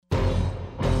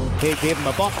He gave him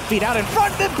a bump, feet out in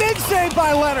front, the big save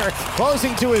by Leonard.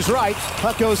 Closing to his right,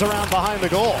 puck goes around behind the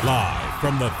goal. Live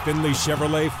from the Findlay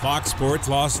Chevrolet Fox Sports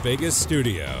Las Vegas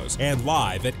studios and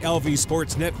live at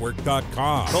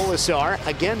lvsportsnetwork.com. Colasar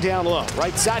again down low.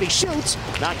 Right side, he shoots.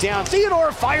 Knocked down.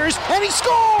 Theodore fires, and he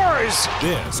scores!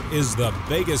 This is the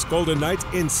Vegas Golden Knights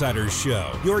Insider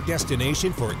Show, your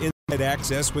destination for inside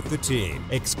access with the team,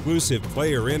 exclusive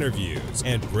player interviews,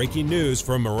 and breaking news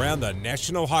from around the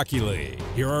National Hockey League.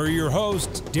 Here are your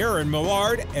hosts, Darren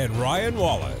Millard and Ryan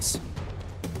Wallace.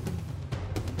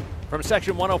 From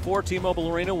Section 104 T-Mobile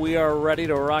Arena, we are ready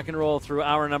to rock and roll through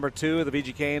hour number 2 of the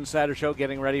VGK Insider Show,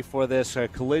 getting ready for this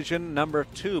collision number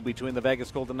 2 between the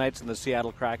Vegas Golden Knights and the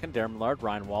Seattle Kraken. Darren Millard,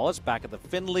 Ryan Wallace. Back at the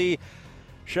Findlay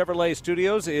Chevrolet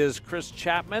Studios is Chris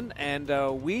Chapman, and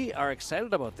we are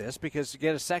excited about this because you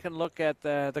get a second look at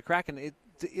the Kraken.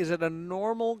 Is it a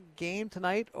normal game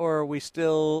tonight, or are we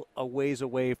still a ways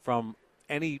away from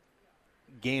any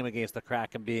game against the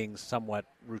Kraken being somewhat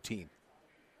routine?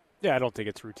 Yeah, I don't think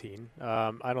it's routine.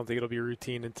 I don't think it'll be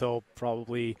routine until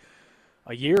probably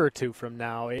a year or two from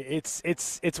now.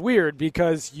 It's weird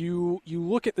because you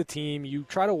look at the team, you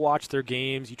try to watch their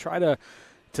games, you try to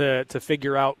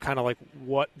figure out kind of like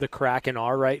what the Kraken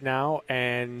are right now.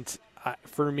 And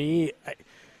for me,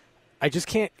 I just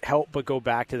can't help but go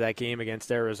back to that game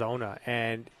against Arizona.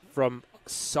 And from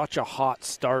such a hot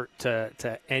start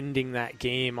to ending that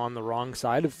game on the wrong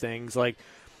side of things, like,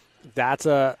 those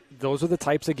are the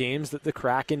types of games that the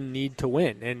Kraken need to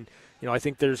win. And, I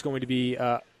think there's going to be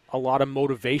a lot of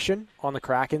motivation on the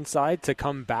Kraken side to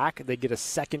come back. They get a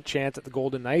second chance at the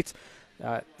Golden Knights.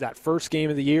 That first game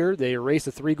of the year, they erase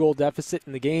a 3-goal deficit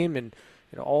in the game, and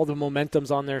all the momentum's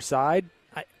on their side.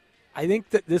 I think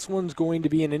that this one's going to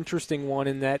be an interesting one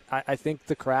in that I think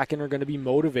the Kraken are going to be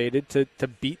motivated to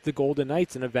beat the Golden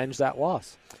Knights and avenge that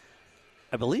loss.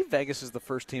 I believe Vegas is the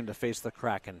first team to face the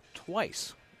Kraken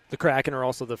twice. The Kraken are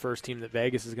also the first team that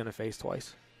Vegas is going to face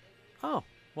twice. Oh,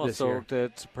 well, so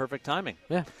it's perfect timing.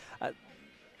 Yeah.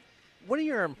 What are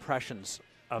your impressions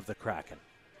of the Kraken?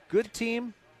 Good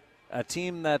team, a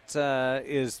team that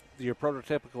is your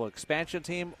prototypical expansion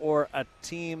team, or a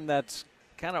team that's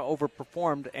kind of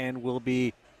overperformed and will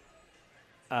be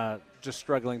just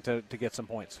struggling to get some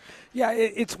points? Yeah,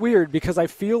 it's weird because I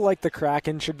feel like the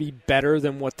Kraken should be better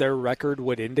than what their record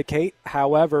would indicate.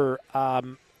 However,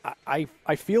 I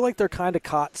feel like they're kind of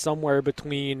caught somewhere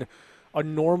between a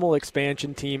normal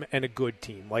expansion team and a good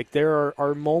team. Like, there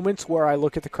are moments where I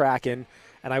look at the Kraken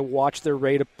and I watch their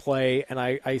rate of play and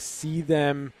I see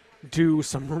them do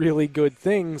some really good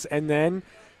things, and then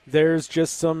there's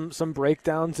just some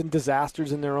breakdowns and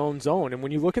disasters in their own zone. And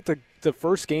when you look at the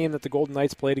first game that the Golden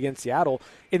Knights played against Seattle,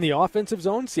 in the offensive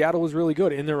zone, Seattle was really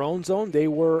good. In their own zone, they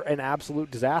were an absolute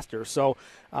disaster. So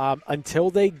until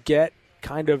they get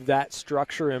kind of that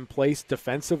structure in place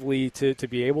defensively to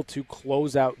be able to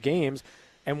close out games,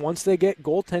 and once they get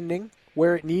goaltending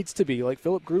where it needs to be, like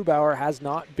Philip Grubauer has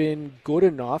not been good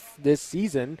enough this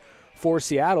season for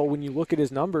Seattle. When you look at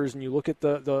his numbers and you look at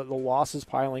the losses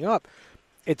piling up,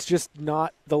 it's just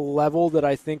not the level that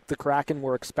I think the Kraken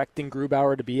were expecting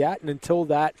Grubauer to be at, and until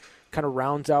that kind of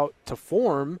rounds out to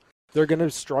form, they're going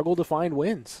to struggle to find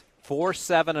wins.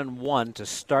 4-7-1 to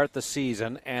start the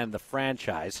season and the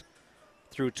franchise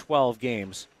through 12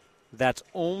 games. That's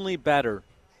only better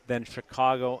than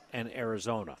Chicago and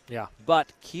Arizona. Yeah.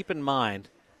 But keep in mind,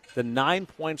 the 9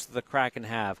 points that the Kraken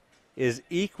have is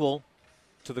equal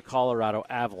to the Colorado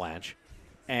Avalanche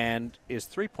and is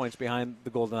 3 points behind the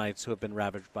Golden Knights, who have been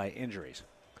ravaged by injuries.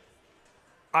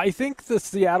 I think the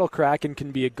Seattle Kraken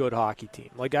can be a good hockey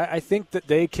team. Like, I think that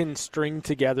they can string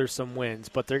together some wins,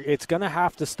 but it's going to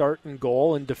have to start in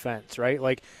goal and defense, right?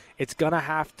 Like, it's going to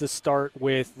have to start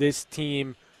with this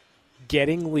team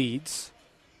getting leads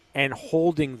and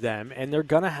holding them, and they're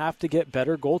going to have to get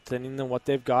better goaltending than what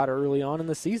they've got early on in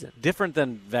the season. Different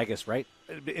than Vegas, right?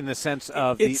 In the sense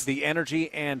of the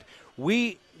energy, and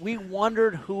we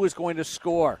wondered who was going to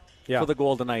score for the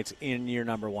Golden Knights in year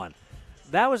number 1.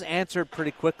 That was answered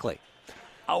pretty quickly.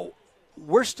 Oh,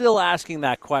 we're still asking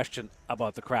that question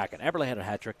about the Kraken. Eberle had a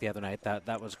hat trick the other night.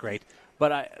 That was great.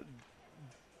 But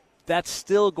that's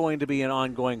still going to be an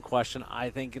ongoing question, I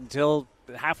think, until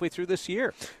halfway through this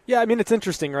year. Yeah, I mean, it's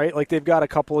interesting, right? Like, they've got a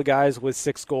couple of guys with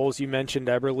 6 goals. You mentioned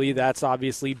Eberle. That's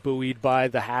obviously buoyed by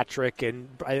the hat trick. And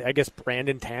I guess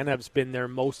Brandon Tanev's been their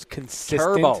most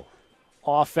consistent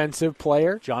offensive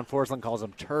player. John Forsland calls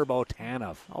him Turbo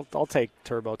Tanev. I'll take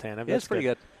Turbo Tanev. Yeah, that's pretty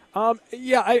good.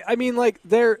 I mean, like,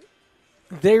 they're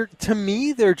to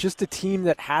me, they're just a team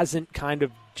that hasn't kind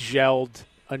of gelled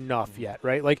enough yet,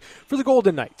 right? Like, for the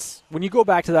Golden Knights, when you go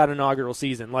back to that inaugural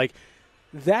season, like,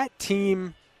 that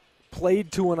team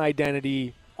played to an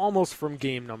identity almost from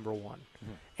game number one.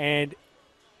 And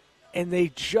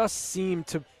they just seem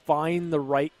to find the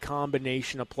right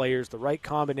combination of players, the right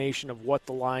combination of what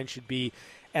the line should be.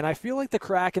 And I feel like the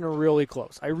Kraken are really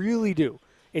close. I really do.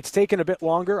 It's taken a bit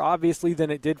longer, obviously,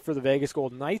 than it did for the Vegas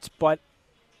Golden Knights, but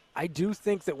I do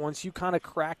think that once you kind of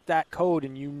crack that code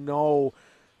and you know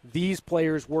these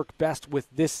players work best with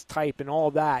this type and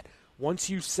all that, once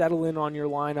you settle in on your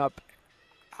lineup,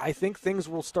 I think things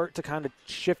will start to kind of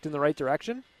shift in the right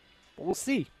direction. But we'll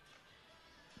see.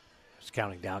 Just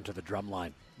counting down to the drum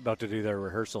line. About to do their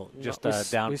rehearsal. Just we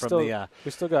down from still, the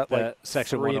we still got like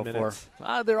section 3 104.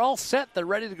 minutes. They're all set. They're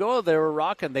ready to go. They were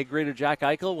rocking. They greeted Jack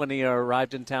Eichel when he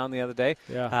arrived in town the other day.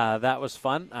 Yeah. That was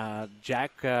fun.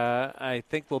 Jack, I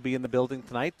think, will be in the building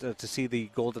tonight to see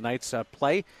the Golden Knights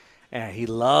play. He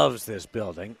loves this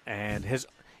building. And he's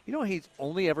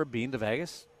only ever been to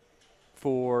Vegas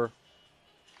for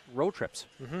road trips,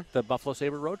 the Buffalo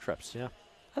Sabre road trips. Yeah.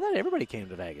 I thought everybody came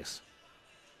to Vegas.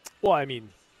 Well, I mean,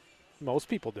 most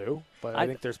people do, but I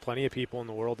think there's plenty of people in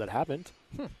the world that haven't.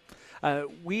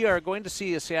 We are going to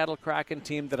see a Seattle Kraken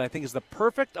team that I think is the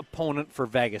perfect opponent for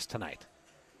Vegas tonight.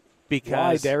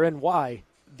 Because why, Darren? Why?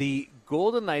 The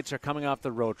Golden Knights are coming off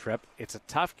the road trip. It's a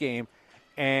tough game,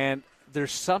 and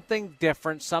there's something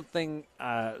different, something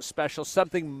special,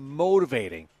 something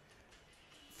motivating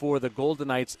for the Golden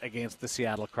Knights against the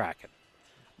Seattle Kraken.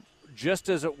 Just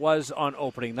as it was on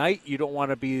opening night, you don't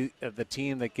want to be the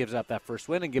team that gives up that first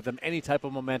win and give them any type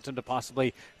of momentum to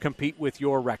possibly compete with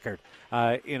your record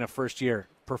in a first-year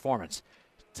performance.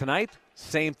 Tonight,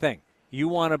 same thing. You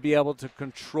want to be able to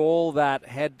control that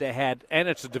head-to-head, and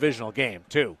it's a divisional game,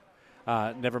 too.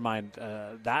 Never mind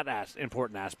that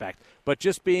important aspect. But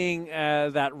just being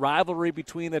that rivalry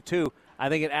between the two, I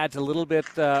think it adds a little bit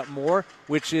more,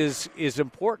 which is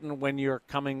important when you're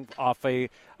coming off a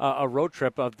road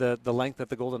trip of the length that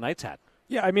the Golden Knights had.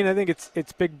 Yeah, I mean, I think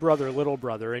it's big brother, little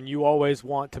brother, and you always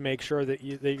want to make sure that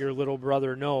your little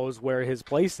brother knows where his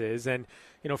place is. And,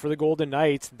 for the Golden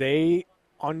Knights, they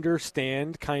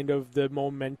understand kind of the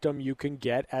momentum you can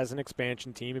get as an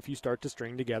expansion team if you start to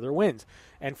string together wins.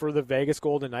 And for the Vegas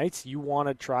Golden Knights, you want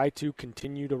to try to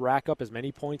continue to rack up as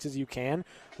many points as you can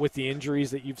with the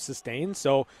injuries that you've sustained.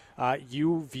 So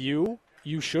you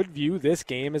should view this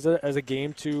game as a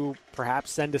game to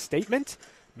perhaps send a statement,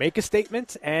 make a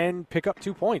statement, and pick up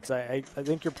 2 points. I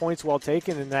think your point's well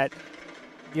taken in that,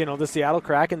 the Seattle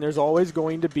Kraken, there's always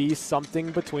going to be something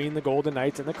between the Golden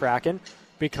Knights and the Kraken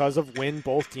because of when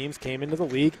both teams came into the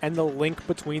league and the link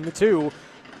between the two,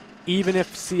 even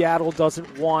if Seattle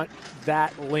doesn't want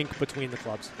that link between the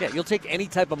clubs. Yeah, you'll take any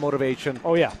type of motivation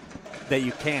that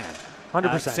you can.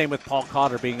 100%. Same with Paul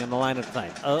Cotter being in the lineup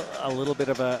tonight. A little bit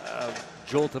of a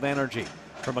jolt of energy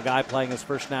from a guy playing his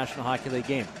first National Hockey League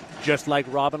game. Just like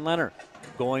Robin Lehner,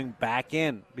 going back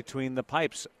in between the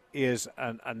pipes is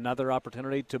another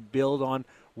opportunity to build on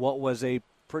what was a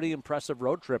pretty impressive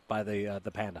road trip by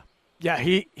the Panda. Yeah,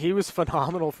 he was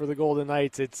phenomenal for the Golden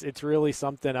Knights. It's really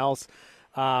something else.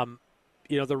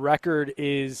 The record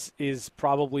is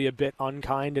probably a bit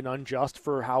unkind and unjust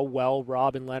for how well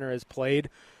Robin Lehner has played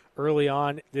early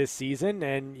on this season.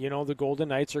 And, the Golden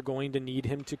Knights are going to need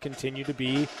him to continue to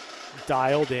be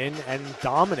dialed in and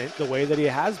dominant the way that he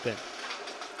has been.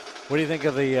 What do you think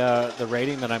of the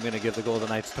rating that I'm going to give the Golden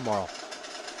Knights tomorrow?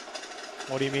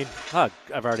 What do you mean? I've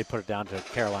already put it down to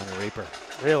Carolina Reaper.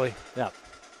 Really? Yeah.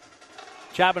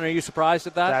 Chapman, are you surprised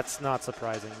at that? That's not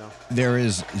surprising, no. There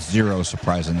is zero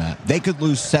surprise in that. They could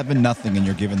lose 7-0 and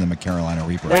you're giving them a Carolina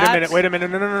Reaper. Wait a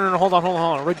minute. No. Hold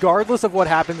on. Regardless of what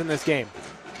happens in this game,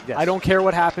 yes. I don't care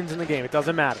what happens in the game. It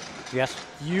doesn't matter. Yes.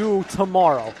 You,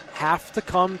 tomorrow, have to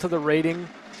come to the rating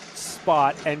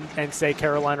spot and say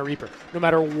Carolina Reaper. No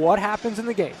matter what happens in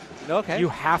the game, okay, you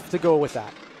have to go with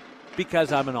that.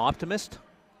 Because I'm an optimist?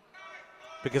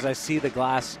 Because I see the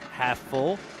glass half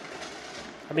full?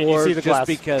 I mean, you see the glass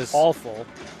because all full.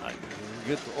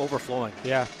 Overflowing.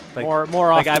 Yeah, like,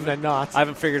 more often than not. I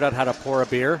haven't figured out how to pour a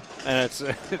beer, and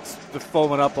it's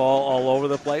foaming up all over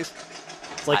the place.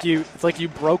 It's like you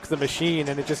broke the machine,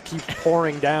 and it just keeps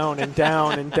pouring down and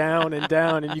down and down and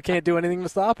down, and you can't do anything to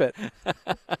stop it.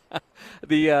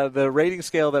 The rating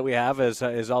scale that we have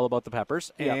is all about the Peppers,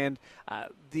 yeah. And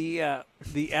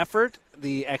the effort,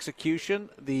 the execution,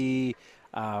 the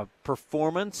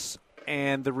performance,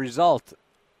 and the result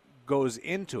goes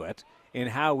into it in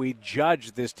how we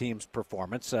judge this team's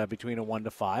performance between a 1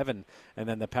 to 5 and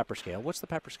then the Pepper scale. What's the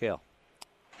Pepper scale?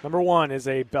 Number 1 is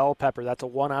a bell pepper. That's a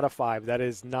 1 out of 5. That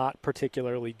is not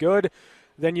particularly good.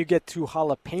 Then you get to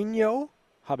jalapeno,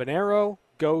 habanero,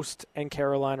 ghost, and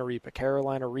Carolina Reaper.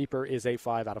 Carolina Reaper is a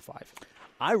 5 out of 5.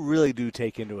 I really do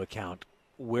take into account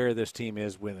where this team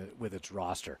is with its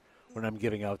roster when I'm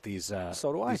giving out these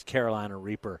So do I. these Carolina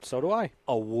Reaper So do I.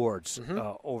 awards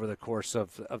over the course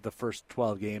of the first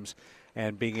 12 games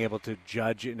and being able to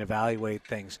judge and evaluate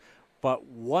things. But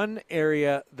one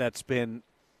area that's been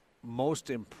most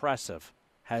impressive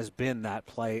has been that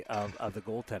play of the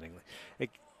goaltending.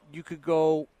 You could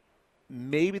go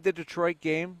maybe the Detroit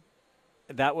game.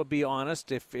 That would be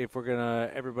honest if we're going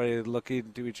to everybody look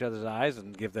into each other's eyes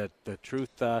and give the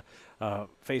truth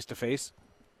face to face.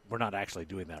 We're not actually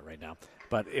doing that right now.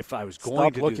 But if I was going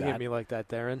Stop to do looking that, at me like that,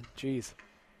 Darren. Jeez.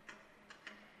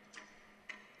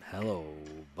 hello,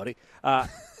 buddy.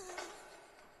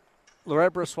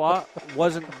 Laurent Brossoit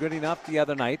wasn't good enough the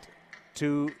other night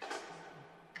to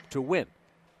win.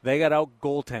 They got out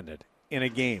goaltended in a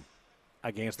game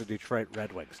against the Detroit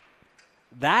Red Wings.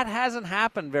 That hasn't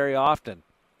happened very often.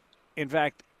 In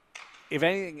fact, if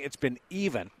anything, it's been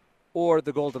even, or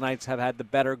the Golden Knights have had the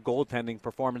better goaltending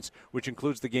performance, which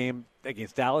includes the game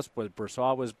against Dallas, where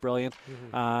Brossoit was brilliant,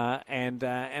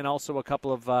 and also a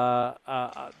couple of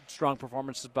strong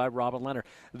performances by Robin Lehner.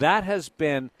 That has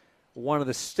been one of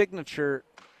the signature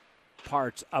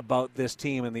parts about this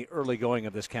team in the early going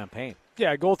of this campaign.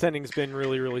 Yeah, goaltending's been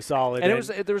really, really solid. And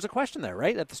there was a question there,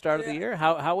 right, at the start of the year.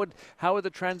 How would the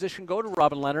transition go to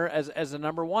Robin Lehner as the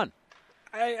number one?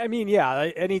 I mean,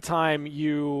 yeah, anytime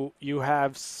you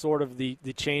have sort of the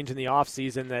change in the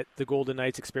offseason that the Golden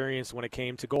Knights experienced when it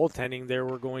came to goaltending, there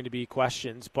were going to be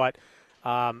questions. But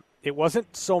it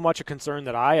wasn't so much a concern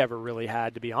that I ever really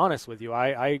had, to be honest with you.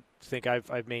 I think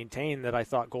I've maintained that I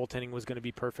thought goaltending was going to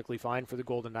be perfectly fine for the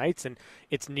Golden Knights, and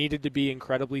it's needed to be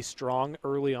incredibly strong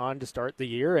early on to start the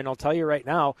year. And I'll tell you right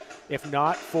now, if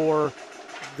not for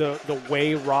the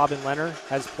way Robin Lehner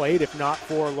has played, if not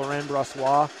for Laurent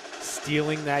Brossoit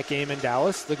stealing that game in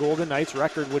Dallas, the Golden Knights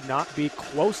record would not be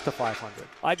close to 500.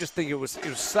 I just think it was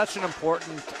such an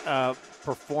important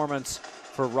performance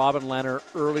for Robin Lehner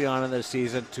early on in the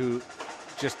season to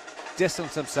just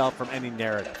distance himself from any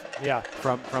narrative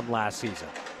from last season.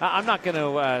 I'm not going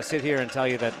to sit here and tell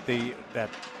you that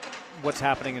what's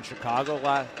happening in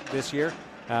Chicago this year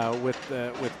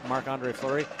with Marc-Andre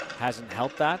Fleury hasn't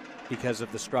helped that because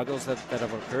of the struggles that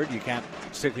have occurred. You can't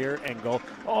sit here and go,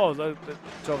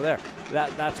 it's over there.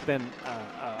 That's been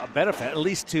a benefit, at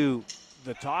least to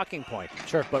the talking point.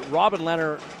 Sure. But Robin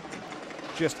Lehner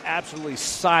just absolutely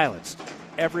silenced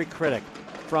every critic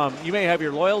from, you may have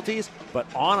your loyalties, but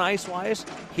on ice-wise,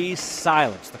 he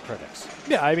silenced the critics.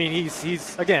 Yeah, I mean,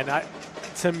 he's again,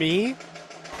 to me,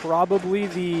 probably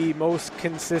the most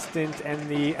consistent and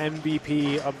the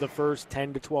MVP of the first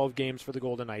 10 to 12 games for the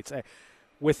Golden Knights.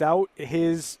 Without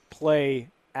his play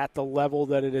at the level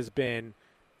that it has been,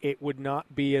 it would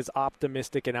not be as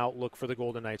optimistic an outlook for the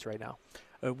Golden Knights right now.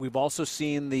 We've also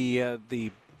seen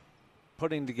the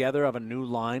putting together of a new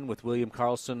line with William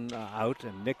Karlsson out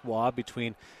and Nick Waugh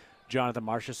between Jonathan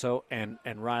Marchessault and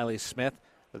Riley Smith.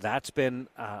 That's been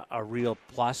a real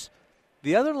plus.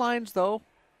 The other lines, though,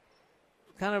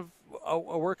 kind of a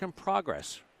work in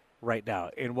progress right now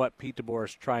in what Pete DeBoer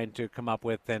is trying to come up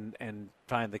with and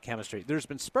find the chemistry. There's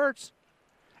been spurts,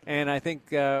 and I think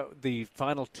the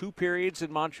final 2 periods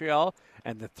in Montreal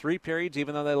and the 3 periods,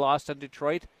 even though they lost to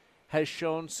Detroit, has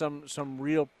shown some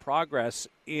real progress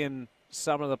in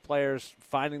some of the players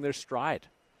finding their stride.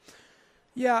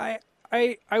 Yeah,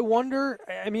 I wonder,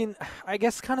 I mean, I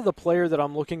guess kind of the player that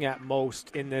I'm looking at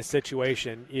most in this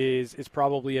situation is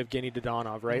probably Evgeny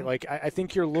Dadonov, right? Mm-hmm. Like, I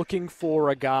think you're looking for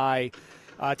a guy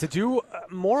to do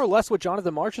more or less what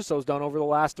Jonathan Marchessault's done over the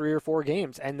last 3 or 4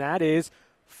 games, and that is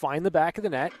find the back of the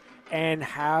net and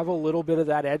have a little bit of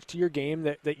that edge to your game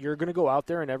that you're going to go out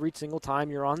there and every single time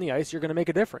you're on the ice, you're going to make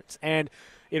a difference. And,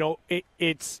 you know,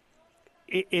 it's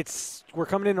we're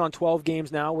coming in on 12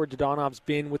 games now where Dadonov's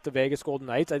been with the Vegas Golden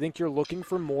Knights. I think you're looking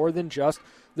for more than just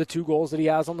the 2 goals that he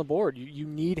has on the board. You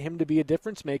need him to be a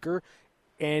difference maker,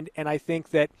 and I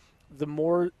think that the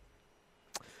more,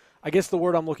 I guess the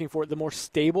word I'm looking for, the more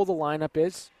stable the lineup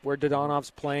is, where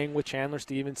Dadonov's playing with Chandler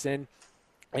Stevenson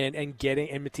and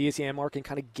Matthias Janmark and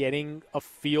kind of getting a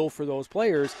feel for those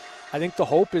players, I think the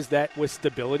hope is that with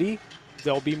stability,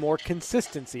 there'll be more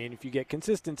consistency. And if you get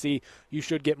consistency, you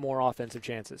should get more offensive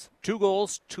chances. 2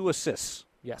 goals, 2 assists.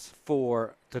 Yes.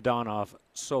 For Dadonov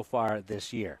so far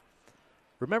this year.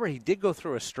 Remember, he did go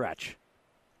through a stretch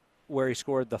where he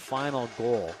scored the final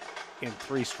goal in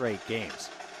 3 straight games.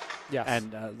 Yes.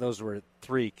 And those were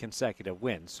 3 consecutive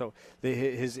wins. So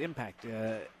his impact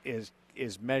is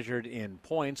measured in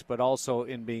points, but also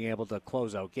in being able to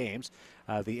close out games.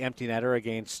 The empty netter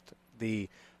against the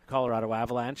Colorado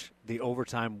Avalanche, the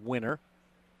overtime winner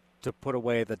to put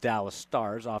away the Dallas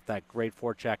Stars off that great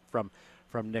forecheck from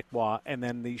Nick Waugh, and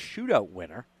then the shootout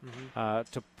winner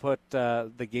to put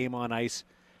the game on ice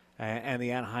and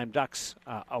the Anaheim Ducks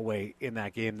away in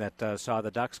that game that saw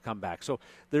the Ducks come back. So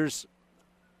there's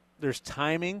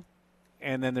timing,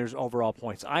 and then there's overall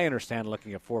points. I understand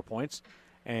looking at 4 points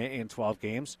in 12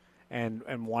 games and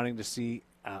wanting to see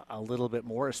a little bit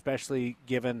more, especially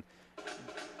given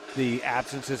the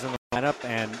absences in the lineup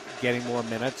and getting more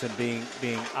minutes and being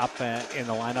up in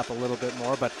the lineup a little bit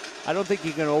more. But I don't think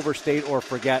you can overstate or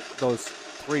forget those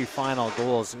 3 final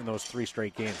goals in those 3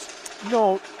 straight games.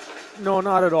 No,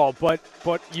 not at all. But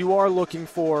you are looking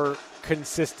for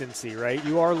consistency, right?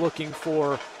 You are looking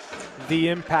for the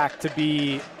impact to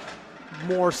be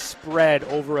more spread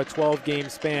over a 12-game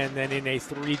span than in a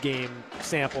 3-game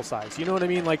sample size. You know what I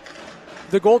mean? Like,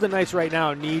 the Golden Knights right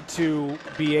now need to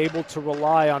be able to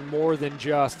rely on more than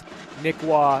just Nick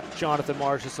Waugh, Jonathan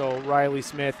Marchessault, Riley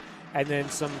Smith, and then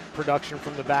some production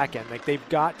from the back end. Like, they've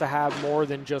got to have more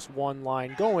than just one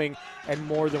line going and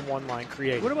more than one line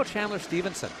creating. What about Chandler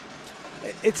Stevenson?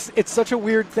 It's such a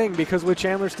weird thing because with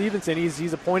Chandler Stevenson,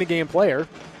 he's a point-a-game player,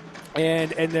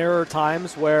 and there are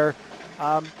times where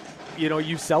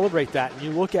you celebrate that and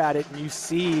you look at it and you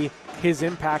see his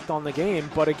impact on the game.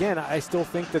 But again, I still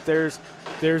think that there's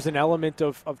an element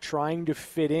of trying to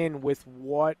fit in with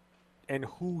what and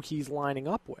who he's lining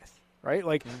up with, right?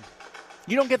 Like,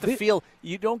 you don't get the feel.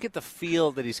 You don't get the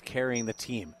feel that he's carrying the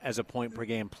team as a point per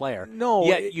game player. No,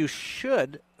 yet you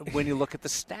should when you look at the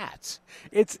stats.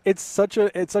 It's such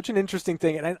an interesting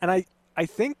thing, and I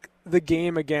think the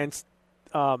game against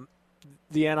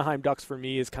the Anaheim Ducks for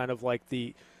me is kind of like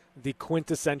the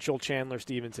quintessential Chandler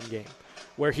Stevenson game,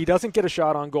 where he doesn't get a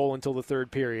shot on goal until the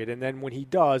third period, and then when he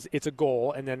does, it's a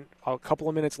goal, and then a couple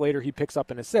of minutes later he picks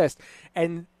up an assist,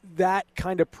 and that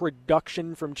kind of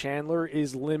production from Chandler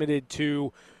is limited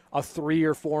to a 3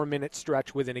 or 4 minute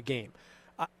stretch within a game.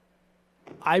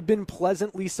 I've been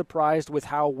pleasantly surprised with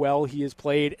how well he has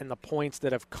played and the points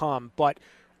that have come, but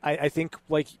I think,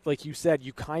 like you said,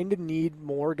 you kind of need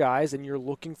more guys, and you're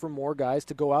looking for more guys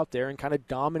to go out there and kind of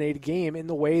dominate a game in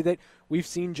the way that we've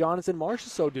seen Jonathan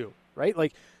Marchessault do, right?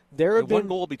 Like, there have been one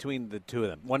goal between the two of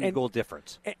them, one goal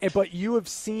difference. But you have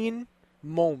seen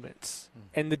moments,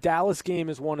 and the Dallas game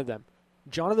is one of them.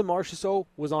 Jonathan Marchessault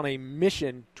was on a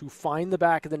mission to find the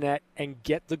back of the net and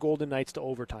get the Golden Knights to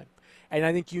overtime. And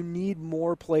I think you need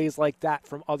more plays like that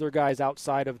from other guys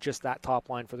outside of just that top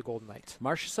line for the Golden Knights.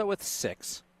 Marchessault with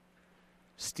 6.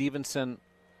 Stevenson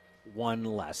 1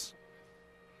 less.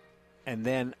 And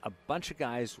then a bunch of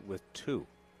guys with 2.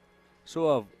 So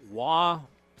of Waugh,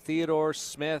 Theodore,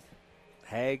 Smith,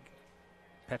 Haig,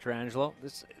 Pietrangelo,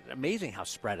 this is amazing how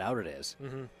spread out it is.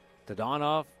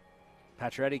 Dadonov,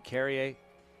 Pacioretty, Carrier,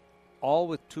 all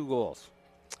with 2 goals.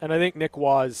 And I think Nick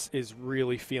Waugh is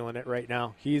really feeling it right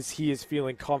now. He is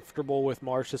feeling comfortable with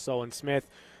Marchessault and Smith.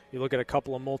 You look at a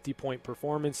couple of multi-point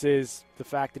performances, the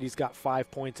fact that he's got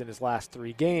 5 points in his last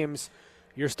 3 games,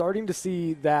 you're starting to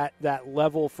see that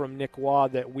level from Nick Waugh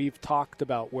that we've talked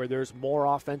about, where there's more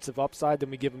offensive upside than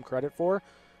we give him credit for.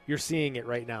 You're seeing it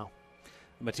right now.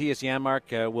 Matthias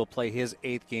Janmark will play his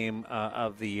 8th game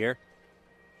of the year.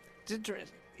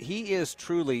 He is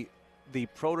truly the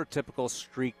prototypical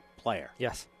streak player.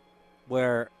 Yes.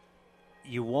 Where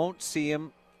you won't see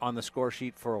him on the score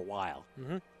sheet for a while.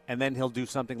 And then he'll do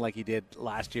something like he did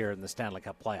last year in the Stanley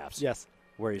Cup playoffs. Yes.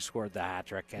 Where he scored the hat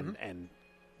trick and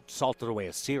salted away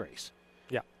a series.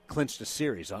 Yeah. Clinched a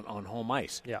series on home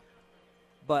ice. Yeah.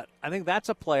 But I think that's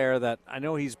a player that I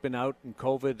know he's been out in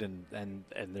COVID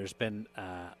and there's been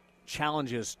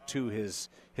challenges to his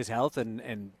health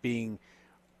and being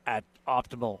at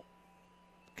optimal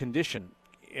condition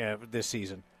this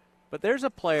season. But there's a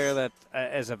player that,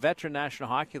 as a veteran National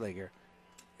Hockey Leaguer,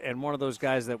 and one of those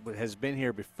guys that has been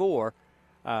here before,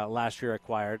 last year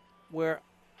acquired, where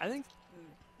I think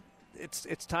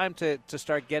it's time to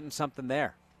start getting something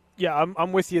there. Yeah,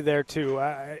 I'm with you there too.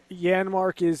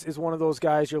 Janmark is one of those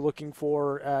guys you're looking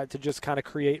for to just kind of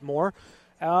create more.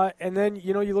 And then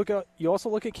you also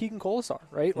look at Keegan Kolesar,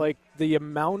 right? Like, the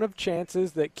amount of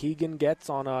chances that Keegan gets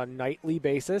on a nightly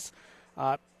basis,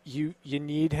 you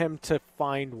need him to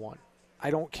find one. I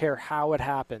don't care how it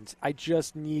happens. I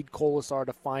just need Kolesar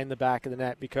to find the back of the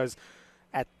net, because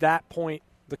at that point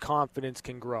the confidence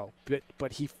can grow.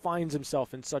 But he finds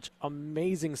himself in such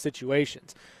amazing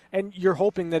situations. And you're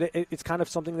hoping that it's kind of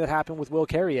something that happened with Will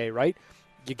Carrier, right?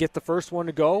 You get the first one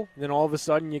to go, then all of a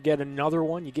sudden you get another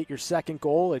one. You get your second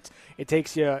goal. It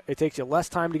takes you less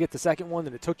time to get the second one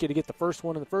than it took you to get the first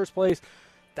one in the first place.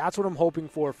 That's what I'm hoping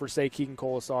for say, Keegan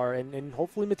Colasar and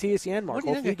hopefully Matthias Janmark. What do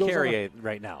you think of Carrier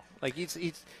right now? Like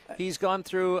he's gone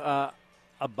through a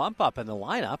bump up in the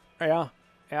lineup. Yeah.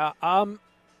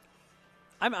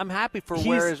 I'm happy for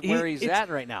where he's at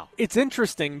right now. It's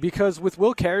interesting because with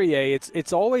Will Carrier,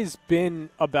 it's always been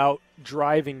about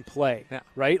driving play,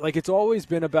 right? Like it's always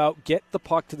been about get the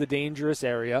puck to the dangerous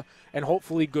area and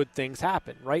hopefully good things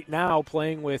happen. Right now,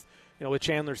 playing with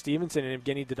Chandler Stevenson and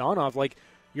Evgeny Dodonov, like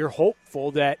you're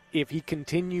hopeful that if he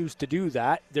continues to do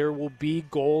that, there will be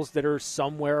goals that are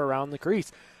somewhere around the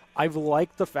crease. I've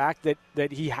liked the fact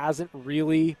that he hasn't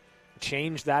really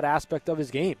changed that aspect of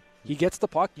his game. He gets the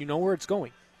puck, you know where it's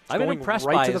going. It's I've been going impressed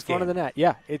right by to the his front game. of the net.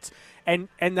 Yeah, and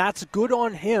that's good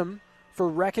on him for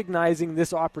recognizing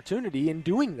this opportunity and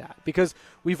doing that, because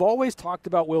we've always talked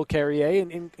about Will Carrier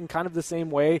in kind of the same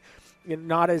way,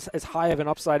 not as high of an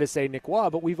upside as, say, Nick Waugh,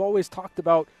 but we've always talked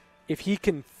about if he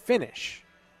can finish,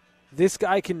 this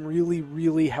guy can really,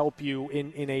 really help you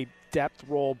in a depth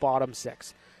role bottom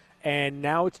six. And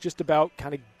now it's just about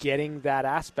kind of getting that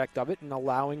aspect of it and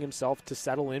allowing himself to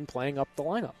settle in playing up the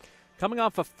lineup. Coming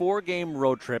off a 4-game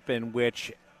road trip in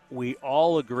which we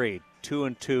all agreed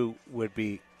 2-2 would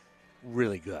be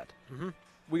really good. Mm-hmm.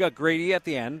 We got Grady at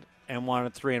the end and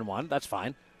wanted 3-1. That's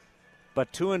fine.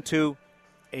 But 2-2,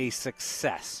 a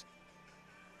success.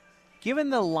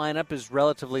 Given the lineup is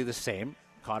relatively the same,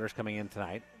 Cotter's coming in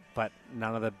tonight, but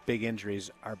none of the big injuries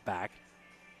are back.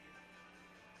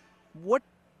 What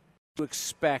do you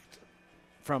expect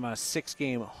from a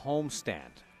 6-game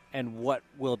homestand, and what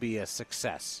will be a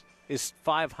success? Is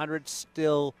 500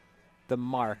 still the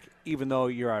mark, even though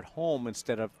you're at home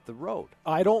instead of the road?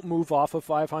 I don't move off of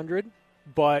 500,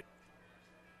 but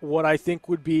what I think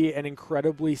would be an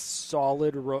incredibly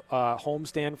solid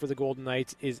homestand for the Golden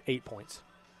Knights is 8 points.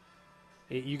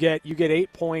 You get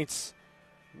 8 points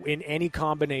in any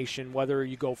combination, whether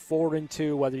you go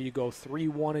 4-2, whether you go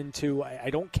 3-1-2. I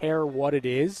don't care what it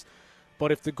is,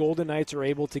 but if the Golden Knights are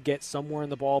able to get somewhere in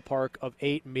the ballpark of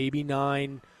 8, maybe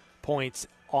 9 points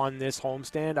on this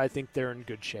homestand, I think they're in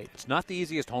good shape. It's not the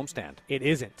easiest homestand. It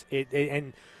isn't.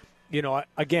 And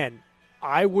again,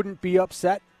 I wouldn't be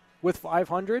upset with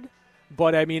 500,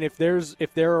 but I mean, if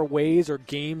there are ways or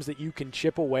games that you can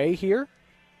chip away here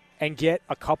and get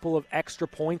a couple of extra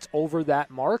points over that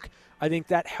mark, I think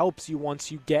that helps you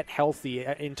once you get healthy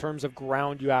in terms of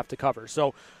ground you have to cover.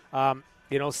 So,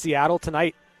 Seattle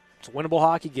tonight, it's a winnable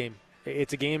hockey game.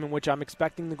 It's a game in which I'm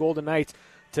expecting the Golden Knights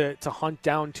to hunt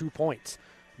down 2 points.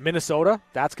 Minnesota,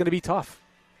 that's going to be tough.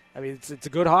 I mean, it's a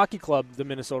good hockey club, the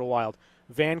Minnesota Wild.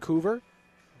 Vancouver,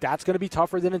 that's going to be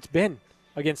tougher than it's been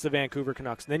against the Vancouver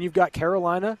Canucks. And then you've got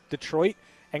Carolina, Detroit,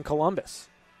 and Columbus.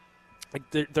 Like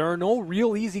there are no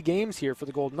real easy games here for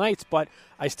the Golden Knights, but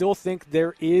I still think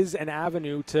there is an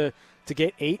avenue to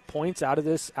get 8 points out of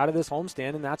this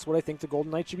homestand, and that's what I think the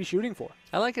Golden Knights should be shooting for.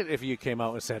 I like it if you came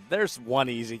out and said, "There's one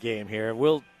easy game here.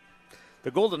 The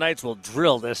Golden Knights will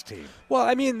drill this team." Well,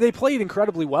 I mean, they played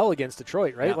incredibly well against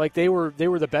Detroit, right? Yeah. Like they were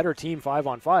the better team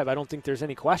 5-on-5. I don't think there's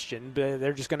any question, but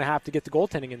they're just going to have to get the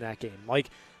goaltending in that game. Like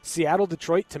Seattle,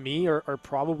 Detroit, to me, are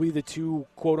probably the two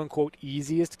quote-unquote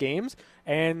easiest games,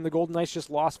 and the Golden Knights just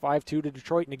lost 5-2 to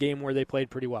Detroit in a game where they played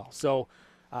pretty well. So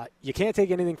you can't take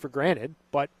anything for granted,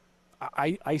 but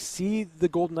I see the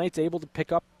Golden Knights able to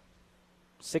pick up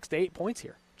 6 to 8 points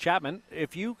here. Chapman,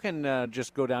 if you can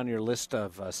just go down your list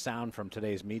of sound from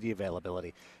today's media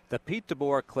availability, the Pete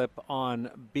DeBoer clip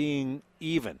on being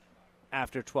even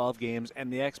after 12 games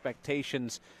and the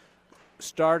expectations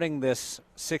starting this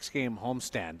 6-game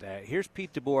homestand. Here's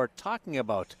Pete DeBoer talking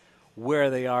about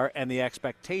where they are and the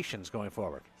expectations going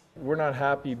forward. We're not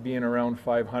happy being around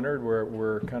 500.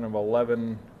 We're kind of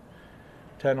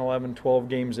 10, 11, 12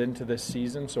 games into this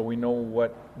season, so we know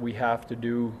what we have to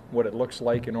do, what it looks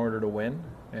like in order to win.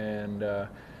 And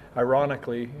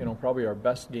ironically, probably our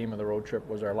best game of the road trip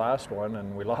was our last one,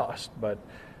 and we lost. But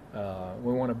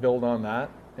we want to build on that,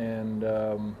 and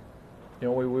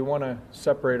we want to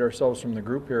separate ourselves from the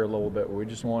group here a little bit. We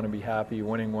just want to be happy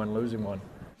winning one, losing one.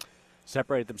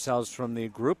 Separate themselves from the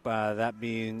group, that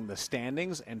being the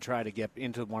standings, and try to get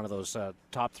into one of those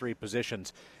top 3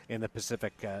 positions in the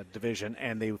Pacific Division.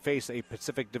 And they face a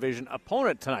Pacific Division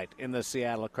opponent tonight in the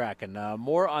Seattle Kraken.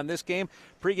 More on this game.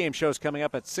 Pre-game shows coming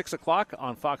up at 6 o'clock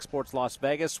on Fox Sports Las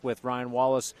Vegas with Ryan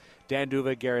Wallace, Dan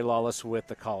Duva, Gary Lawless with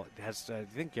the call. Do you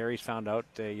think Gary's found out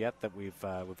yet that we've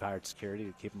hired security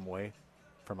to keep him away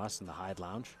from us in the Hyde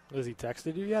Lounge? Has he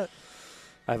texted you yet?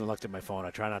 I haven't looked at my phone. I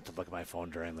try not to look at my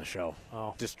phone during the show. Oh.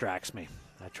 It distracts me.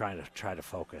 I try to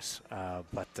focus.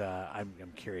 But I'm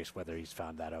curious whether he's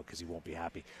found that out, because he won't be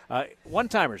happy.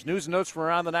 One-timers, news and notes from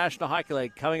around the National Hockey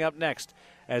League coming up next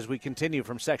as we continue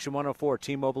from Section 104,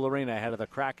 T-Mobile Arena, ahead of the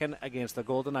Kraken against the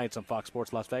Golden Knights on Fox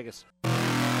Sports Las Vegas.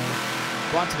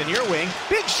 Blunted in your wing.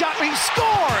 Big shot. He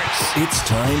scores! It's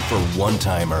time for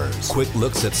One-Timers. Quick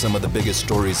looks at some of the biggest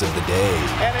stories of the day.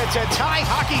 And it's a tie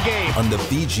hockey game on the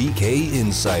VGK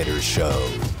Insiders Show.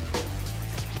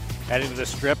 Heading to the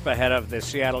Strip ahead of the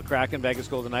Seattle Kraken, Vegas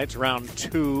Golden Knights, round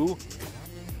 2.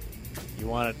 You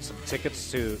wanted some tickets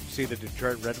to see the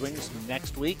Detroit Red Wings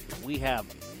next week? We have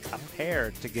a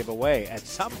pair to give away at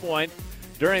some point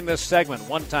during this segment.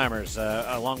 One-Timers,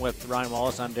 along with Ryan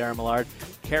Wallace, I'm Darren Millard.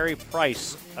 Carey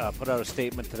Price put out a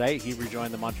statement today. He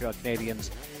rejoined the Montreal Canadiens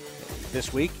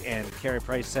this week, and Carey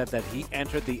Price said that he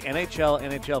entered the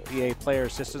NHLPA Player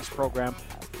Assistance Program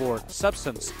for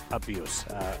substance abuse.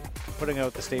 Putting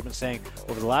out the statement saying,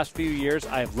 over the last few years,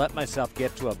 I have let myself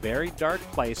get to a very dark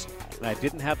place, and I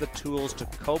didn't have the tools to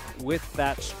cope with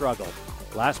that struggle.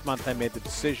 Last month, I made the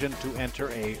decision to enter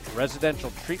a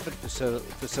residential treatment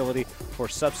facility for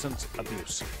substance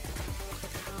abuse.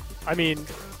 I mean,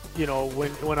 you know,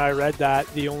 when I read that,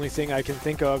 the only thing I can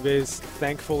think of is,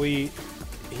 thankfully,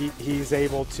 he's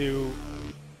able to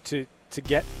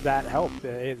get that help,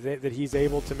 that he's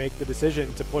able to make the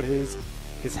decision to put his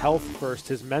health first,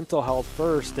 his mental health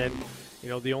first. And, you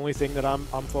know, the only thing that I'm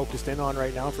focused in on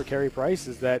right now for Carey Price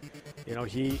is that, you know,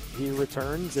 he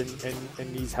returns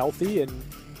and he's healthy and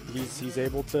he's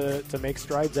able to make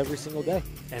strides every single day.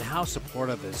 And how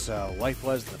supportive his wife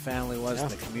was, the family was,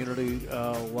 the community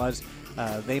was.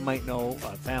 They might know,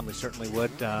 family certainly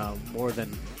would, more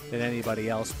than anybody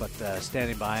else, but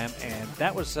standing by him. And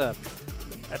that was at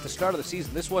the start of the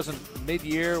season. This wasn't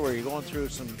mid-year where you're going through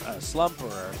some slump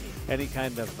or any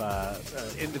kind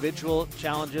of individual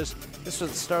challenges. This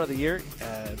was the start of the year,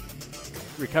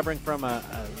 recovering from a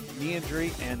knee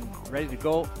injury and ready to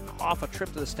go off a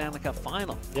trip to the Stanley Cup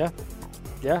Final. Yeah.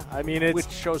 I mean, it's, which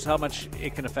shows how much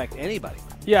it can affect anybody.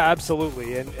 Yeah,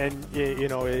 absolutely. And you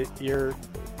know,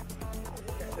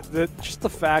 just the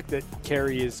fact that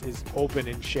Carey is open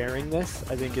in sharing this,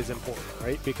 I think, is important,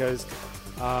 right? Because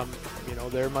you know,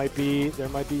 there might be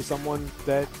someone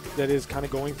that is kind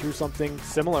of going through something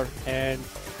similar, and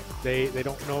they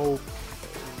don't know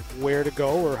where to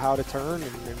go or how to turn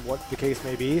and what the case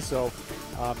may be. So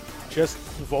just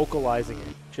vocalizing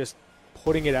it, just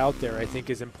putting it out there, I think,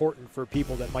 is important for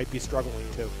people that might be struggling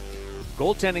too.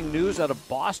 Goaltending news out of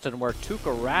Boston, where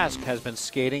Tuukka Rask has been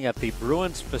skating at the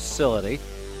Bruins facility.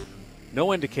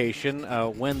 No indication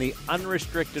when the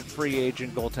unrestricted free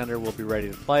agent goaltender will be ready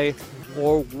to play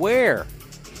or where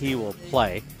he will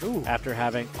play after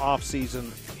having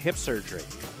off-season hip surgery.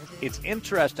 It's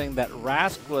interesting that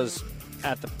Rask was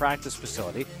at the practice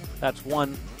facility. That's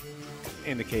one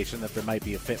indication that there might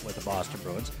be a fit with the Boston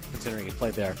Bruins, considering he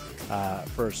played there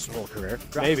for his whole career,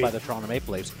 drafted by the Toronto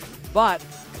Maple Leafs. But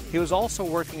he was also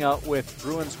working out with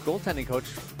Bruins goaltending coach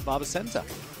Bob Essensa.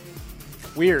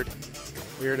 Weird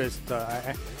as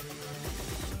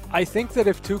I think that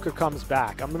if Tuukka comes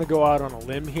back, I'm going to go out on a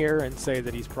limb here and say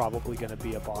that he's probably going to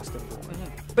be a Boston Bruin.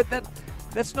 Mm-hmm. But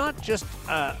that's not just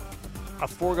a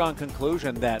foregone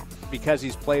conclusion that because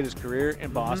he's played his career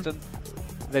in Boston,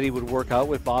 that he would work out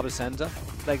with Bob Essensa.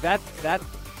 Like that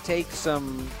takes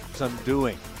some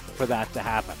doing for that to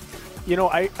happen. You know,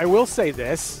 I will say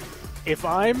this: if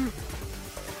I'm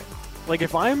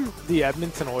the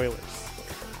Edmonton Oilers,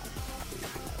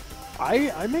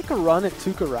 I make a run at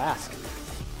Tuukka Rask.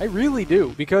 I really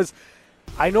do, because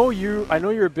I know you're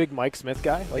a big Mike Smith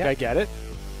guy. Like, I get it,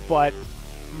 but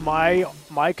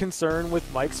my concern with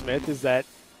Mike Smith is that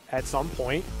at some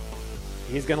point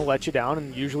he's going to let you down,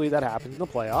 and usually that happens in the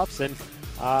playoffs. And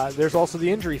there's also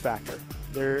the injury factor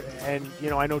there. And you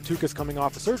know, I know Tuukka's coming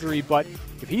off of surgery, but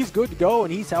if he's good to go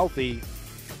and he's healthy,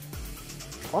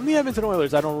 if I'm the Edmonton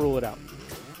Oilers, I don't rule it out.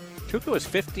 Tuukka was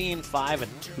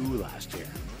 15-5-2 last year.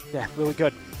 Yeah, really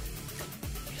good.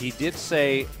 He did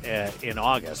say in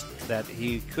August that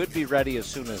he could be ready as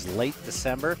soon as late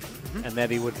December, and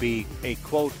that he would be a,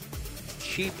 quote,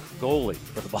 cheap goalie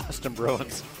for the Boston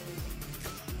Bruins.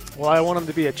 Well, I want him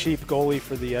to be a cheap goalie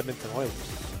for the Edmonton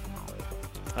Oilers.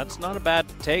 That's not a bad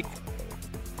take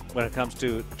when it comes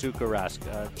to Tuukka Rask.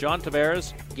 John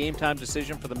Tavares, game-time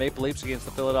decision for the Maple Leafs against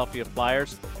the Philadelphia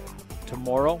Flyers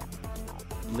tomorrow.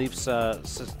 Leaf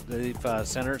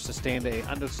center sustained an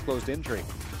undisclosed injury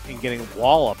in getting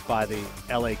walloped by the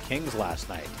LA Kings last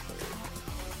night.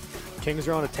 Kings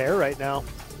are on a tear right now.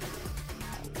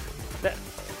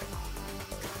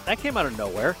 That came out of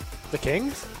nowhere. The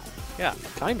Kings? Yeah.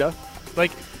 Kinda.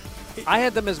 Like, I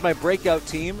had them as my breakout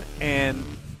team, and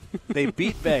They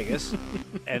beat Vegas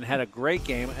and had a great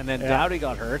game, and then Doughty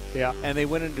got hurt, and they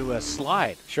went into a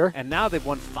slide. Sure. And now they've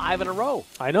won 5 in a row.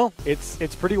 I know.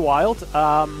 It's pretty wild.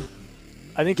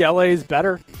 I think LA is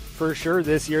better for sure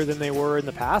this year than they were in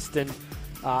the past, and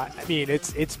I mean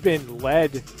it's been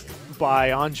led by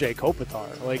Anze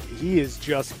Kopitar. Like, he has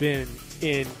just been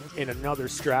in another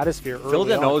stratosphere. Phil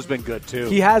Deneau has been good too.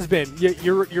 He has been.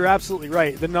 You're absolutely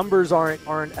right. The numbers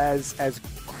aren't as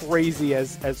crazy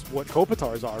as what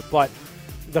Kopitar's are, but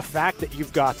the fact that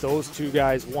you've got those two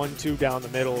guys 1-2 down the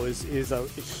middle is a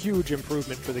huge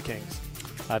improvement for the Kings.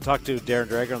 I talked to Darren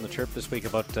Dreger on the Chirp this week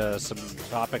about some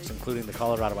topics, including the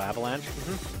Colorado Avalanche.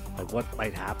 Like what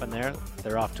might happen there.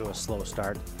 They're off to a slow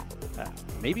start.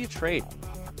 Maybe a trade.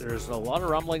 There's a lot of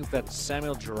rumblings that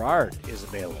Samuel Girard is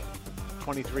available,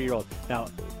 23-year-old. Now,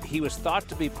 he was thought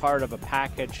to be part of a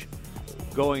package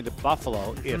going to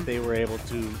Buffalo if they were able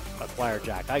to acquire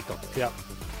Jack Eichel. Yeah.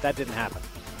 That didn't happen.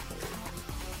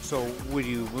 So would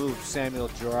you move Samuel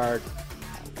Girard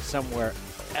somewhere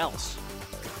else?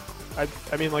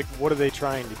 I mean, like, what are they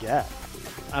trying to get?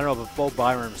 I don't know, but Bo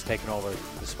Byram's taken over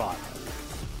the spot.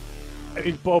 I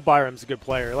mean, Bo Byram's a good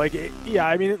player. Like,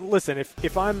 I mean, listen,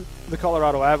 if I'm the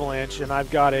Colorado Avalanche and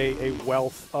I've got a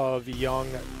wealth of young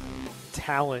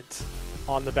talent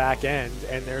on the back end,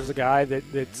 and there's a guy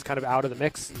that's kind of out of the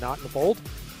mix, not in the fold,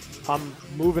 I'm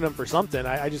moving him for something.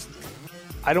 I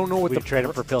don't know what Would you trade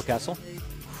him for Phil Kessel?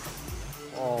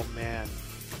 Oh, man.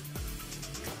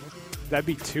 That'd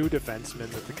be 2 defensemen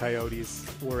that the Coyotes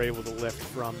were able to lift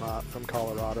from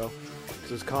Colorado.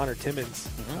 So it's Connor Timmins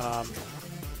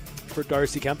for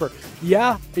Darcy Kemper.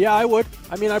 Yeah, I would.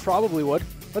 I mean, I probably would.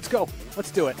 Let's go.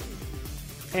 Let's do it.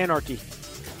 Anarchy.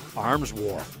 Arms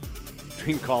war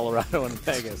between Colorado and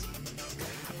Vegas.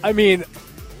 I mean,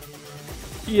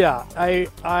 yeah,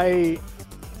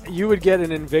 you would get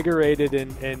an invigorated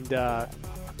and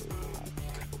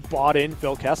bought in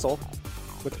Phil Kessel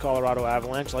with the Colorado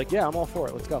Avalanche. Like, yeah, I'm all for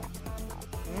it. Let's go.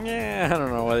 Yeah, I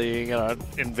don't know whether you got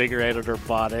invigorated or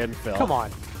bought in, Phil. Come on.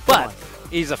 But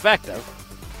he's effective.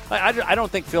 I don't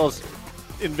think Phil's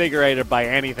invigorated by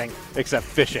anything except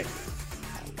fishing.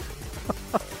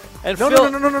 And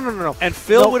No. And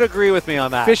Phil would agree with me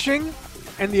on that. Fishing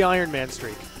and the Iron Man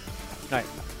streak. Right.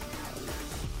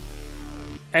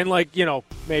 And, like,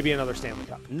 maybe another Stanley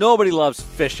Cup. Nobody loves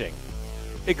fishing.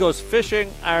 It goes fishing,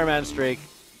 Iron Man streak,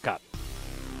 cup.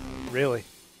 Really?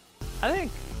 I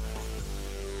think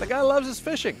the guy loves his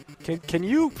fishing. Can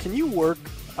you work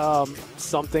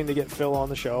something to get Phil on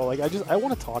the show? Like, I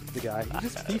want to talk to the guy.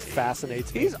 He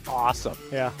fascinates me. He's awesome.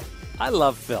 Yeah. I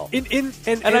love Phil. And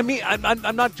I mean,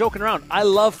 I'm not joking around. I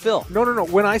love Phil. No.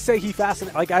 When I say he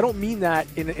fascinates, like, I don't mean that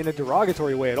in a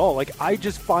derogatory way at all. Like, I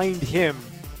just find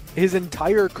his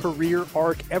entire career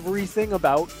arc, everything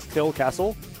about Phil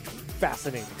Kessel,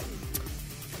 fascinating.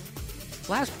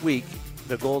 Last week,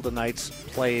 the Golden Knights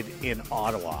played in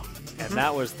Ottawa, and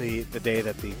that was the day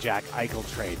that the Jack Eichel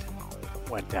trade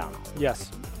went down. Yes.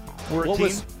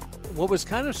 What was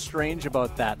kind of strange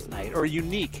about that night, or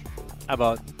unique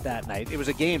about that night, it was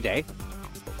a game day.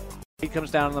 He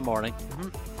comes down in the morning.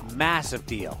 Massive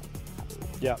deal.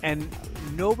 Yeah. And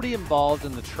nobody involved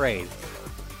in the trade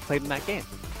played in that game.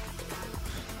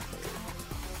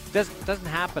 Doesn't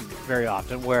happen very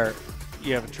often where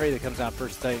you have a trade that comes out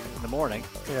first thing in the morning,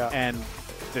 and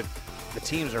the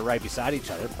teams are right beside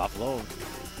each other. Buffalo,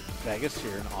 Vegas,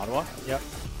 here in Ottawa. Yep.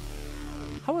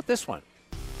 How about this one?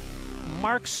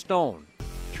 Mark Stone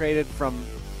traded from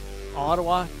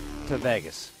Ottawa to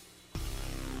Vegas.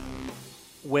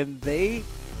 When they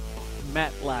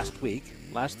met last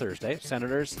Thursday,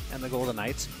 Senators and the Golden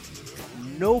Knights,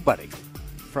 nobody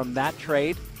from that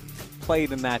trade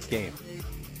played in that game.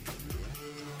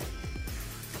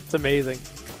 It's amazing.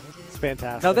 It's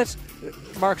fantastic. Now, that's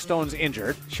Mark Stone's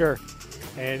injured. Sure.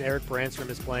 And Eric Branstrom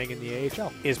is playing in the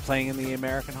AHL. Is playing in the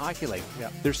American Hockey League.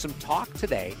 Yeah. There's some talk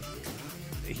today.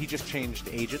 He just changed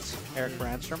agents, Eric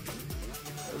Branstrom.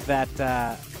 That,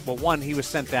 one, he was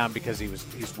sent down because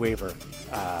he's waiver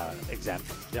exempt.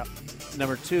 Yep.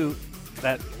 Number 2,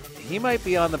 that he might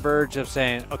be on the verge of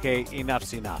saying, okay,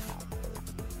 enough's enough.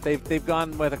 They've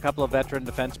gone with a couple of veteran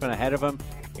defensemen ahead of him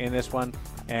in this one,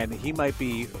 and he might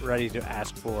be ready to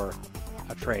ask for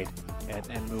a trade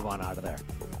and move on out of there.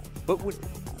 But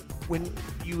when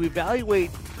you evaluate,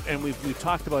 and we've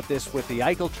talked about this with the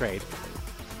Eichel trade,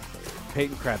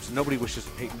 Peyton Krebs, nobody wishes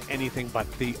Peyton anything but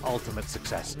the ultimate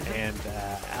success. And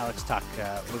Alex Tuch,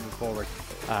 moving forward,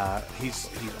 he's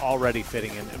already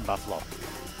fitting in Buffalo.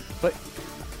 But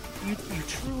you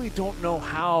truly don't know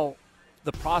how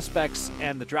the prospects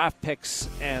and the draft picks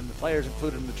and the players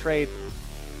included in the trade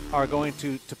are going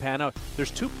to pan out.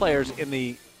 There's 2 players in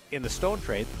the in the Stone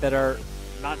trade that are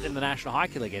not in the National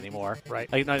Hockey League anymore.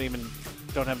 Right. Like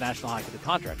don't have National Hockey League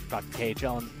contracts. We're talking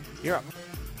KHL in Europe.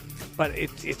 But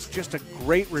it's just a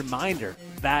great reminder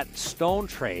that Stone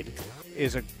trade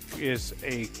is a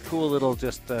cool little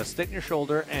just stick in your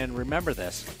shoulder and remember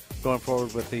this going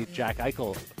forward with the Jack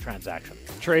Eichel transaction.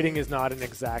 Trading is not an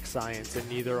exact science, and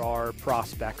neither are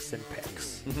prospects and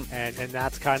picks. And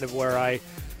that's kind of where I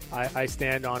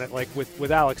stand on it. Like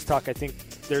with Alex Tuch, I think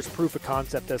there's proof of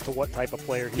concept as to what type of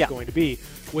player he's going to be.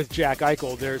 With Jack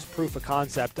Eichel, there's proof of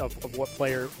concept of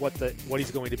what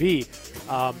he's going to be.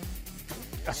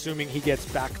 Assuming he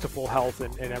gets back to full health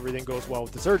and everything goes well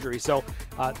with the surgery. So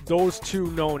those two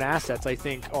known assets, I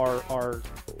think, are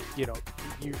you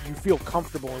feel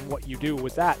comfortable in what you do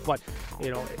with that. But,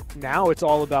 now it's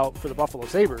all about, for the Buffalo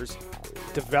Sabres,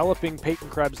 developing Peyton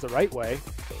Krebs the right way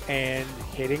and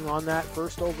hitting on that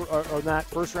first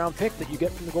round pick that you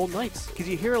get from the Golden Knights. Because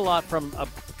you hear a lot from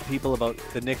people about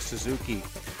the Nick Suzuki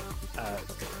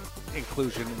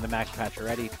inclusion in the Max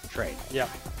Pacioretty trade. Yeah.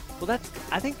 Well,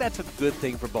 I think that's a good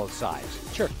thing for both sides.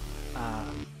 Sure.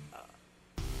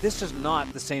 This is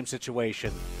not the same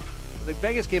situation. Like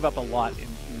Vegas gave up a lot in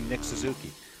Nick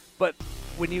Suzuki, but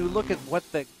when you look at what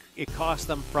it cost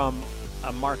them from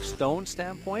a Mark Stone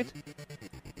standpoint,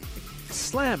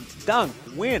 slam, dunk,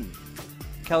 win,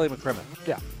 Kelly McCrimmon.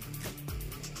 Yeah.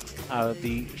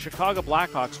 The Chicago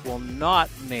Blackhawks will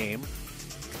not name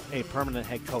a permanent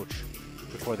head coach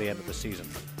before the end of the season.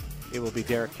 It will be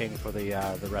Derek King for the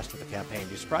rest of the campaign.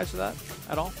 You surprised with that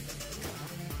at all?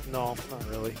 No, not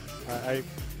really.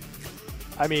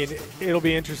 I mean, it'll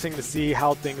be interesting to see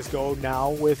how things go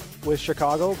now with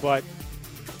Chicago, but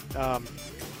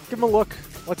give them a look.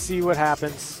 Let's see what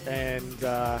happens and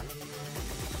go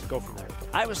from there.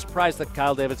 I was surprised that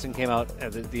Kyle Davidson came out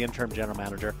as the interim general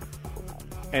manager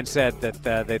and said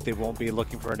that they won't be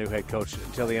looking for a new head coach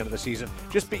until the end of the season.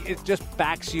 It just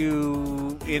backs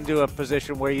you into a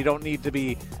position where you don't need to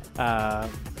be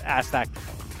asked that.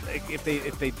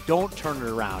 If they don't turn it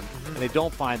around and they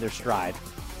don't find their stride,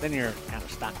 then you're kind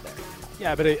of stuck there.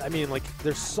 Yeah, but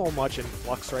there's so much in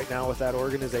flux right now with that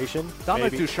organization.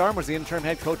 Dominic Ducharme was the interim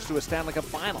head coach to a Stanley Cup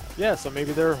final. Yeah, so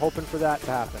maybe they're hoping for that to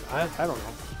happen. I don't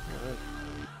know.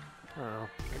 I don't know.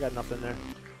 I got nothing there.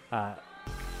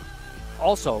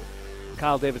 Also,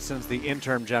 Kyle Davidson's the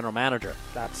interim general manager.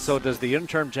 So does the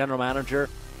interim general manager,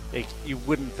 you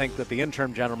wouldn't think that the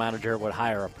interim general manager would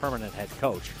hire a permanent head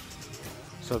coach.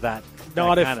 So that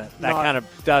kind of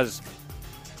does.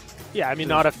 Yeah, I mean,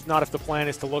 not if the plan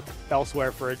is to look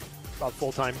elsewhere for a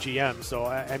full-time GM. So,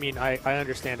 I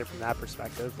understand it from that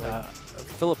perspective.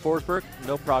 Philip Forsberg,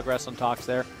 no progress on talks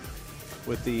there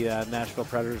with the Nashville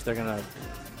Predators. They're going to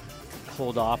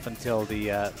hold off until the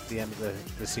end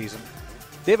of the season.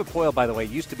 David Poile, by the way,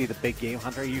 used to be the big game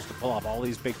hunter. He used to pull off all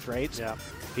these big trades. Yeah.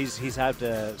 He's had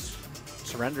to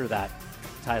surrender that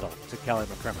title to Kelly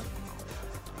McCrimmon.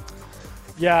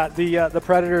 Yeah, the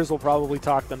Predators will probably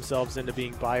talk themselves into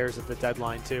being buyers at the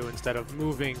deadline, too, instead of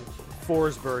moving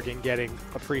Forsberg and getting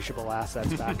appreciable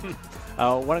assets back.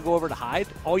 Want to go over to Hyde?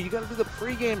 Oh, you got to do the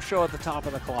pregame show at the top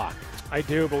of the clock. I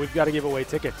do, but we've got to give away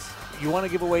tickets. You want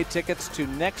to give away tickets to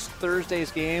next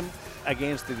Thursday's game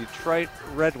against the Detroit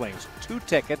Red Wings. 2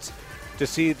 tickets to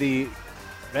see the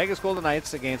Vegas Golden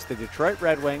Knights against the Detroit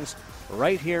Red Wings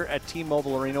right here at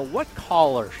T-Mobile Arena. What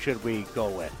caller should we go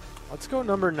with? Let's go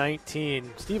number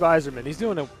 19, Steve Yzerman. He's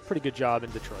doing a pretty good job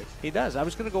in Detroit. He does. I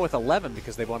was going to go with 11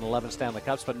 because they've won 11 Stanley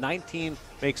Cups, but 19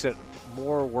 makes it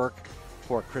more work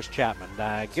for Chris Chapman.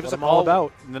 Give us a call. All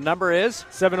about. The number is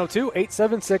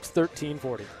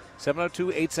 702-876-1340.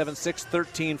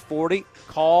 702-876-1340.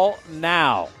 Call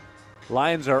now.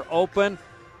 Lines are open.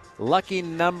 Lucky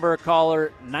number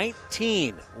caller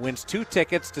 19 wins 2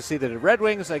 tickets to see the Red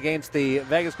Wings against the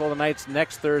Vegas Golden Knights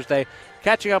next Thursday.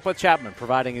 Catching up with Chapman,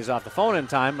 providing he's off the phone in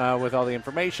time with all the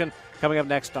information. Coming up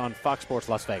next on Fox Sports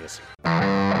Las Vegas.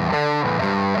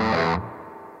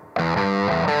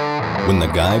 When the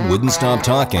guy wouldn't stop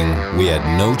talking, we had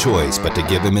no choice but to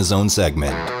give him his own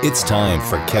segment. It's time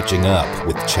for Catching Up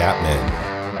with Chapman.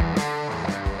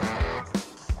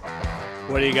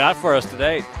 What do you got for us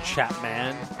today,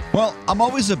 Chapman? Well, I'm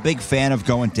always a big fan of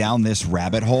going down this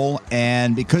rabbit hole,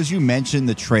 and because you mentioned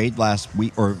the trade last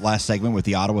segment with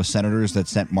the Ottawa Senators that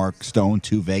sent Mark Stone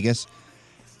to Vegas,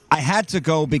 I had to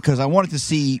go because I wanted to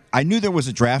see. I knew there was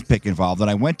a draft pick involved, and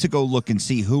I went to go look and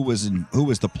see who was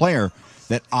the player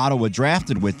that Ottawa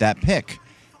drafted with that pick.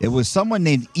 It was someone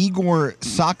named Igor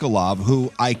Sokolov,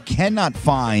 who I cannot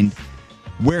find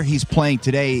where he's playing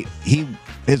today.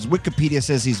 His Wikipedia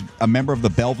says he's a member of the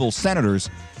Belleville Senators.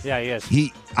 Yeah, he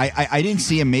is. I didn't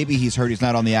see him. Maybe he's hurt. He's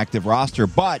not on the active roster.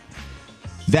 But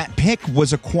That pick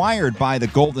was acquired by the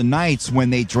Golden Knights when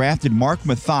they drafted Mark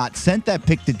Mathot, sent that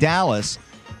pick to Dallas,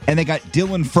 and they got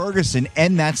Dylan Ferguson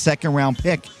and that second-round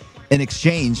pick in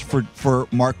exchange for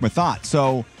Mark Mathot.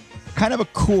 So kind of a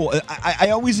cool –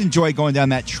 I always enjoy going down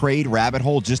that trade rabbit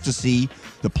hole just to see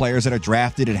the players that are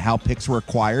drafted and how picks were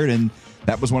acquired, and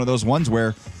that was one of those ones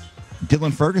where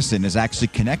Dylan Ferguson is actually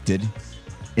connected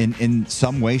in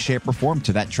some way, shape, or form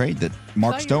to that trade that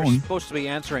Mark Stone. You were supposed to be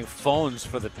answering phones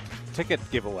for the ticket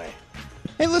giveaway.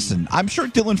 Hey, listen, I'm sure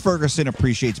Dylan Ferguson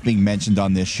appreciates being mentioned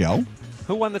on this show.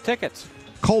 Who won the tickets?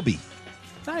 Colby.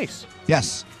 Nice.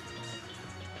 Yes.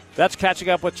 That's Catching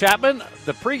Up with Chapman.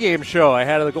 The pregame show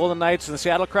ahead of the Golden Knights and the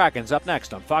Seattle Kraken's up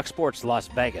next on Fox Sports Las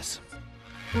Vegas.